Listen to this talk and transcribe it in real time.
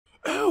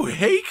Oh,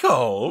 hey,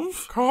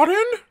 Kulve.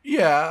 Cotton?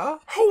 Yeah?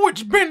 Oh,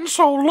 it's been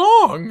so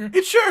long.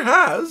 It sure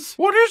has.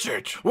 What is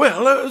it?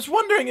 Well, I was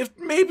wondering if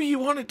maybe you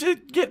wanted to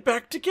get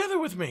back together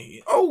with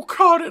me. Oh,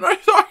 Cotton, I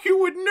thought you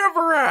would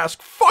never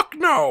ask. Fuck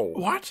no.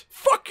 What?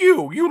 Fuck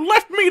you. You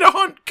left me to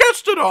hunt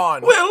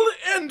Kestodon. Well,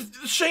 and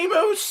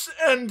Shamos,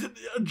 and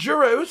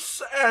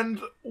Juros,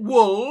 and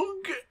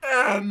Wulg,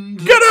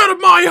 and... Get out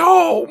of my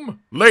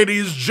home!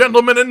 Ladies,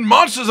 gentlemen, and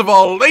monsters of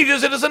all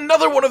ages, it is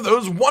another one of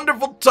those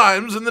wonderful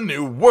times in the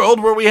new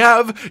world where we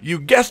have, you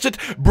guessed it,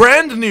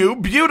 brand new,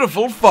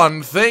 beautiful,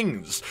 fun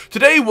things.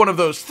 Today, one of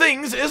those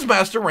things is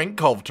Master Rank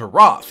Kulve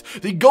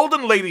Taroth. The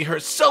Golden Lady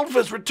herself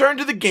has returned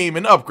to the game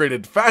in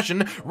upgraded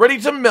fashion, ready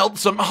to melt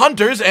some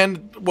hunters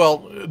and,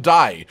 well,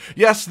 die.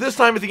 Yes, this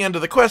time at the end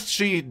of the quest,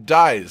 she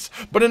dies.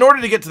 But in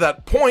order to get to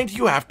that point,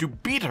 you have to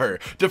beat her.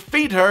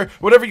 Defeat her,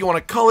 whatever you want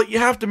to call it, you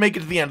have to make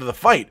it to the end of the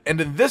fight.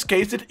 And in this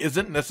case, it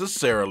isn't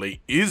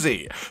necessarily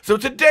easy. So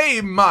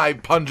today, my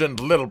pungent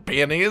little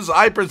peonies,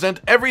 I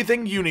present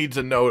everything you need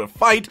to know to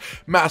fight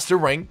Master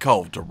Rank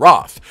Kulve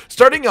Taroth.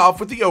 Starting off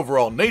with the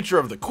overall nature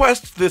of the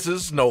quest, this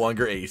is no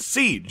longer a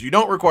siege. You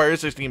don't require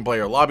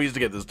 16-player lobbies to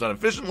get this done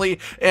efficiently,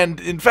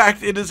 and in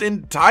fact, it is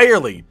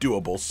entirely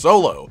doable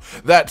solo.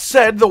 That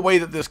said, the way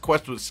that this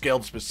quest was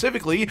scaled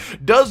specifically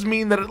does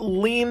mean that it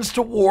leans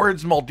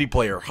towards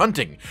multiplayer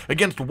hunting.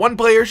 Against one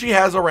player, she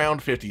has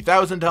around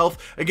 50,000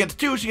 health, against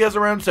two, she has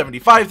around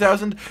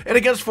 75,000, and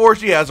against four,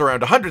 she has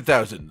around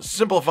 100,000.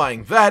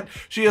 Simplifying that,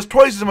 she has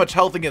twice as much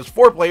health against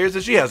 4 players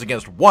as she has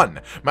against 1.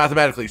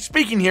 Mathematically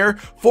speaking here,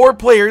 4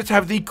 players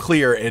have the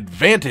clear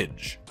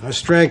advantage. Our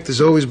strength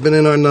has always been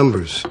in our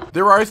numbers.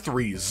 There are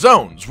 3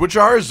 zones, which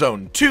are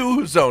Zone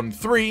 2, Zone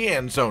 3,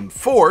 and Zone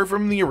 4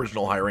 from the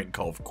original High Rank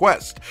Kulve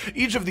quest.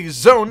 Each of these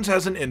zones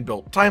has an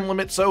inbuilt time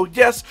limit, so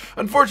yes,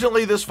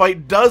 unfortunately this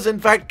fight does in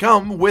fact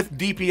come with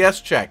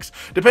DPS checks.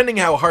 Depending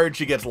how hard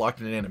she gets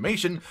locked in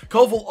animation,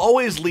 Kulve will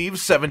always leave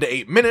 7 to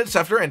 8 minutes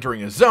after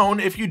entering a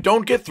zone if you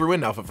don't get through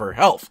enough of her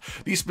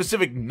health. The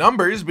specific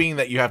numbers being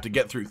that you have to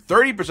get through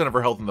 30% of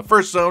her health in the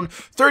first zone,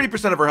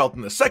 30% of her health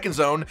in the second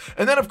zone,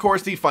 and then of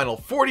course the final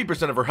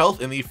 40% of her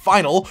health in the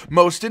final,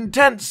 most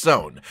intense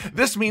zone.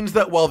 This means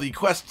that while the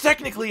quest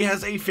technically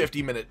has a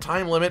 50-minute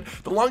time limit,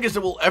 the longest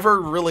it will ever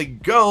really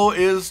go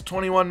is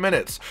 21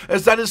 minutes,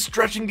 as that is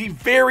stretching the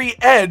very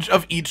edge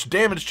of each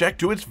damage check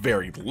to its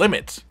very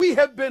limit. We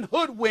have been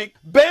hoodwinked,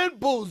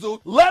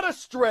 bamboozled, led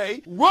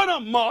astray, run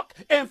amok,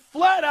 and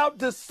flat out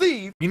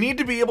deceived. You need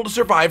to be able to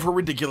survive her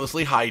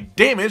ridiculously high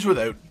damage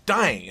without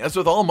dying. As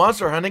with all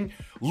monster hunting,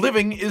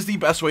 living is the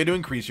best way to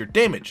increase your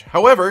damage.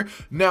 However,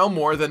 now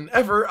more than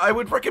ever, I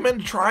would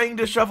recommend trying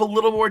to shove a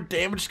little more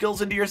damage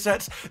skills into your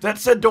sets. That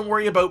said, don't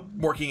worry about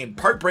working in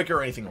Part Breaker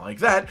or anything like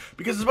that,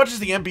 because as much as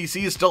the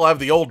NPCs still have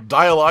the old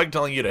dialogue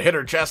telling you to hit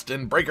her chest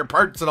and break her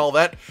parts and all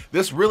that,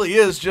 this really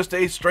is just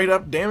a straight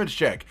up damage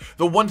check.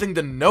 The one thing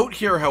to note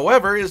here,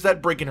 however, is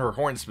that breaking her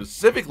horn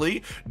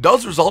specifically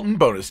does result in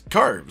bonus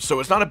carves, so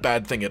it's not a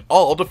bad thing at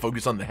all to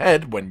focus on the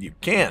head when you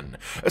can.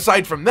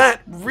 Aside from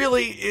that,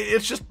 really,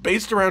 it's just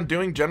based around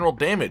doing general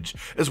damage.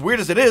 As weird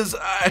as it is,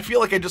 I feel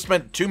like I just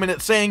spent 2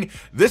 minutes saying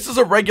this is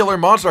a regular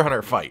Monster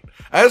Hunter fight.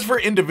 As for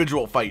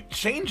individual fight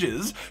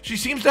changes, she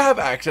seems to have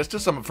access to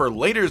some of her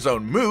later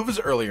zone moves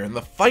earlier in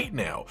the fight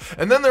now.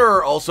 And then there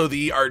are also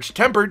the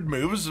Arch-Tempered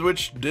moves,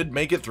 which did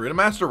make it through to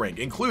Master Rank,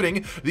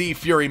 including the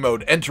Fury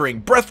Mode Entering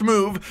Breath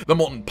move, the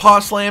Molten Paw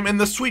Slam, and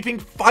the Sweeping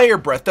Fire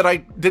Breath that I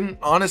didn't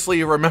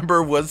honestly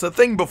remember was a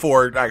thing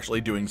before actually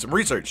doing some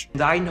research.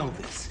 And I know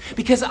this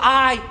because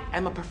I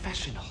am a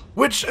professional.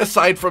 Which,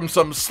 aside from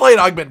some slight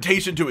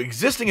augmentation to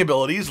existing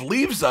abilities,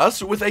 leaves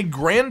us with a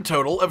grand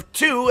total of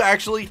 2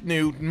 actually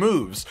new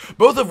moves,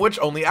 both of which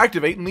only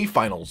activate in the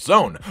final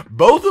zone,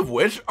 both of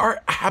which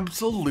are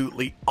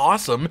absolutely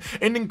awesome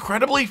and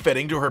incredibly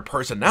fitting to her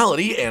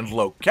personality and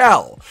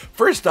locale.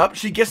 First up,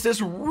 she gets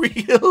this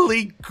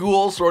really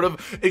cool sort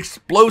of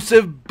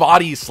explosive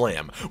body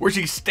slam, where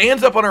she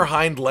stands up on her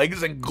hind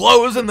legs and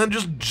glows and then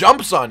just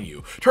jumps on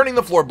you, turning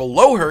the floor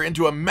below her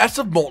into a mess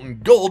of molten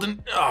gold,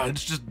 and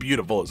it's just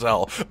beautiful as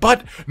hell.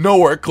 But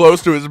nowhere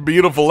close to as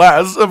beautiful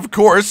as, of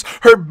course,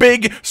 her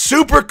big,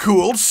 super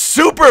cool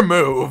super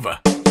move.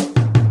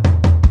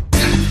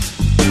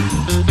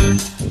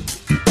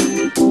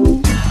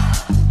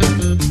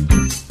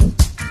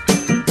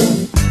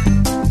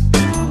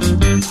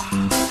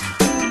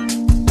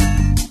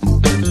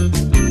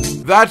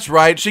 That's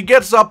right, she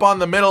gets up on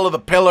the middle of the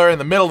pillar in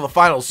the middle of the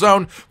final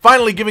zone,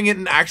 finally giving it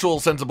an actual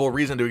sensible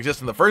reason to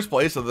exist in the first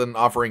place other than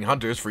offering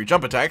hunters free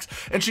jump attacks,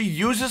 and she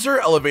uses her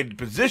elevated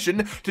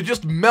position to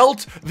just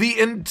melt the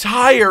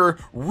entire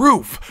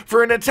roof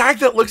for an attack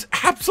that looks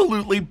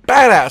absolutely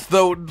badass,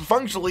 though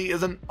functionally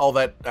isn't all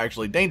that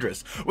actually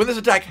dangerous. When this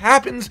attack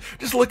happens,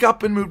 just look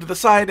up and move to the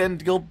side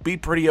and you'll be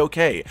pretty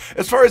okay.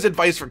 As far as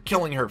advice for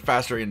killing her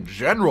faster in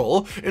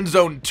general, in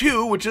Zone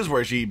 2, which is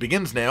where she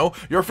begins now,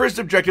 your first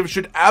objective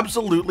should absolutely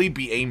absolutely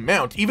be a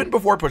mount, even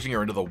before pushing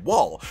her into the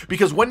wall,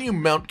 because when you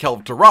mount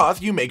Kulve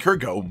Taroth, you make her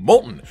go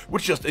Molten,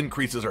 which just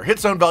increases her hit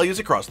zone values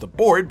across the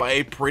board by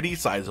a pretty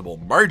sizable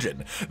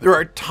margin. There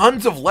are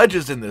tons of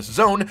ledges in this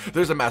zone,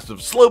 there's a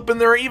massive slope,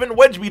 and there are even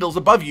wedge beetles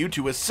above you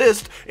to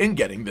assist in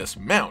getting this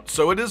mount,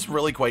 so it is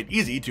really quite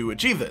easy to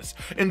achieve this.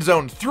 In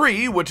Zone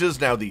 3, which is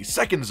now the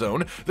second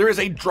zone, there is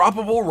a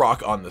droppable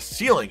rock on the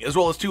ceiling, as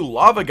well as 2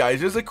 lava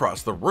geysers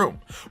across the room.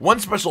 One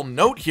special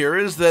note here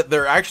is that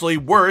there actually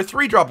were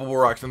 3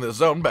 droppable rocks in this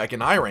zone back in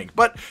high rank,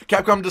 but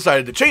Capcom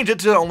decided to change it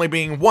to only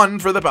being 1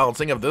 for the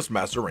balancing of this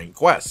Master Rank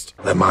quest.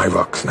 They're my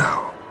rocks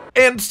now.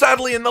 And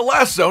sadly, in the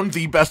last zone,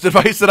 the best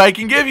advice that I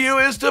can give you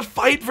is to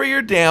fight for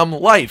your damn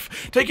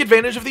life. Take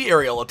advantage of the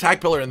aerial attack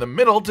pillar in the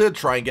middle to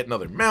try and get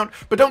another mount,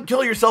 but don't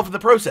kill yourself in the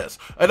process.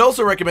 I'd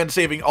also recommend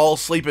saving all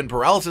sleep and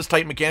paralysis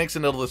type mechanics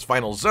until this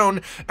final zone,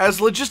 as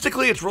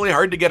logistically it's really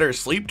hard to get her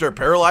sleeped or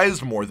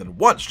paralyzed more than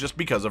once just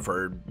because of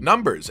her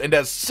numbers, and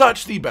as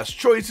such, the best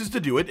choice is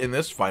to do it in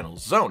this final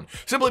zone,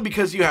 simply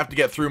because you have to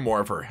get through more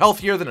of her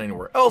health here than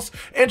anywhere else,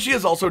 and she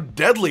is also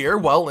deadlier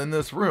while in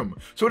this room,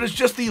 so it is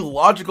just the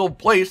logical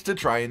place to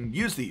try and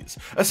use these.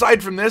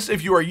 Aside from this,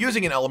 if you are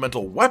using an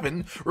elemental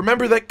weapon,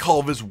 remember that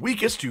Kulve is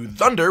weakest to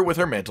thunder with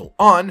her mantle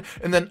on,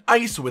 and then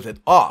ice with it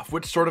off,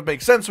 which sort of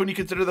makes sense when you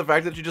consider the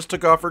fact that she just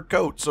took off her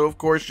coat, so of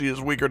course she is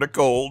weaker to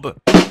cold.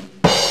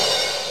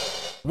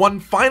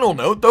 One final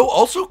note, though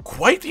also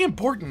quite the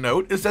important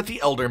note, is that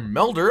the Elder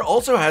Melder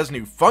also has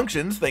new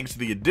functions thanks to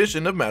the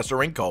addition of Master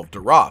Rank Kulve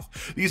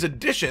Taroth. These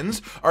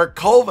additions are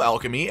Kulve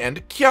Alchemy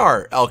and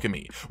Kjar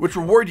Alchemy, which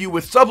reward you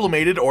with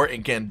sublimated or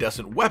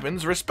incandescent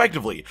weapons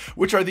respectively,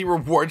 which are the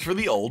rewards for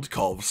the old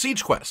Kulve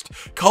Siege quest.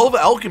 Kulve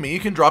Alchemy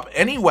can drop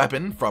any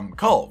weapon from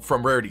Kulve,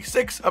 from rarity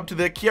 6 up to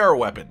the Kjar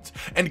weapons,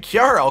 and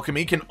Kjar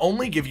Alchemy can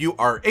only give you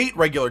R8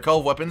 regular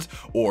Kulve weapons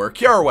or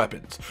Kjar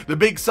weapons. The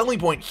big selling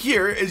point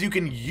here is you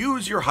can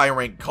use your high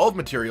rank Kulve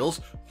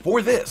materials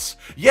for this.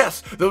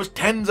 Yes, those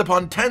tens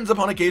upon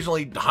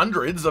occasionally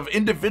hundreds of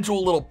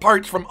individual little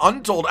parts from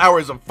untold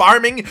hours of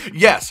farming,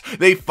 yes,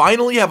 they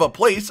finally have a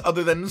place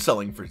other than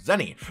selling for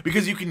Zenny,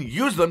 because you can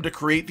use them to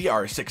create the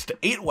R6 to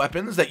 8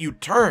 weapons that you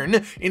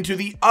turn into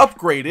the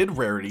upgraded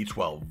Rarity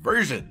 12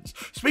 versions.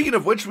 Speaking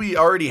of which, we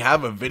already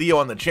have a video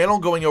on the channel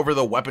going over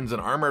the weapons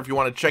and armor if you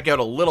want to check out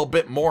a little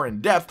bit more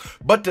in depth,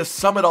 but to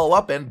sum it all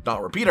up and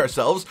not repeat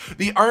ourselves,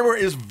 the armor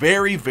is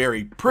very,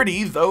 very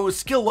pretty, though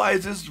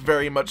skill-wise is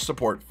very much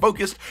support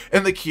focused,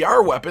 and the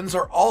Kjar weapons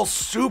are all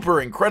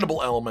super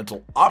incredible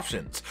elemental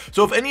options.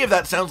 So if any of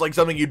that sounds like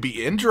something you'd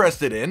be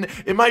interested in,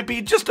 it might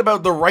be just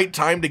about the right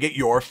time to get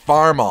your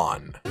farm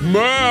on.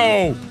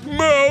 Moo!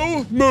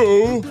 Moo!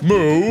 Moo!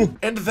 Moo!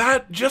 And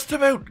that just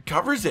about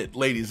covers it,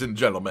 ladies and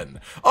gentlemen.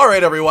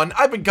 Alright everyone,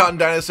 I've been Cotton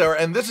Dinosaur,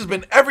 and this has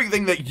been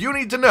everything that you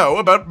need to know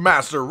about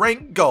Master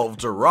Rank Kulve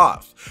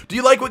Taroth. Do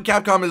you like what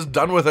Capcom has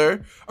done with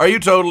her? Are you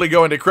totally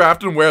going to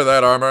craft and wear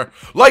that armor?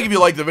 Like if you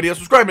liked the video,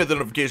 subscribe and hit the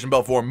notification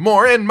bell for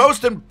more, and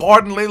most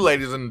importantly,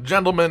 ladies and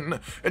gentlemen,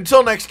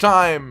 until next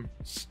time,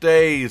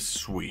 stay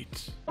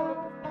sweet.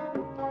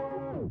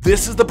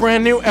 This is the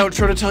brand new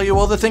outro to tell you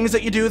all the things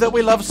that you do that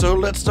we love, so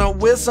let's start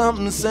with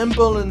something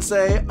simple and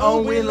say,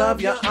 oh, we love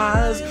your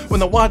eyes. When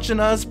they're watching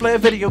us play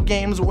video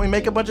games, when we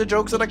make a bunch of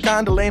jokes that are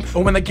kinda lame,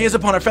 or when they gaze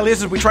upon our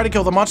failures as we try to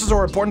kill the monsters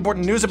or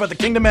important news about the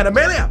kingdom and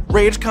Amelia.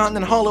 Rage, Cotton,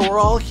 and Hollow are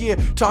all here,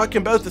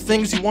 talking about the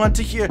things you want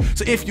to hear,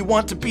 so if you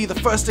want to be the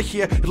first to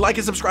hear, like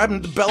and subscribe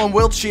and the bell and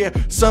we'll cheer.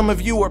 Some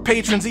of you are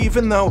patrons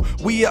even though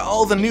we are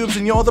all the noobs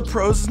and you're the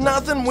pros. There's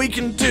nothing we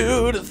can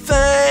do to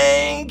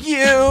thank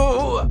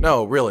you.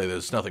 No, really,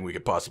 there's nothing we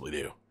could possibly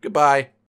do. Goodbye.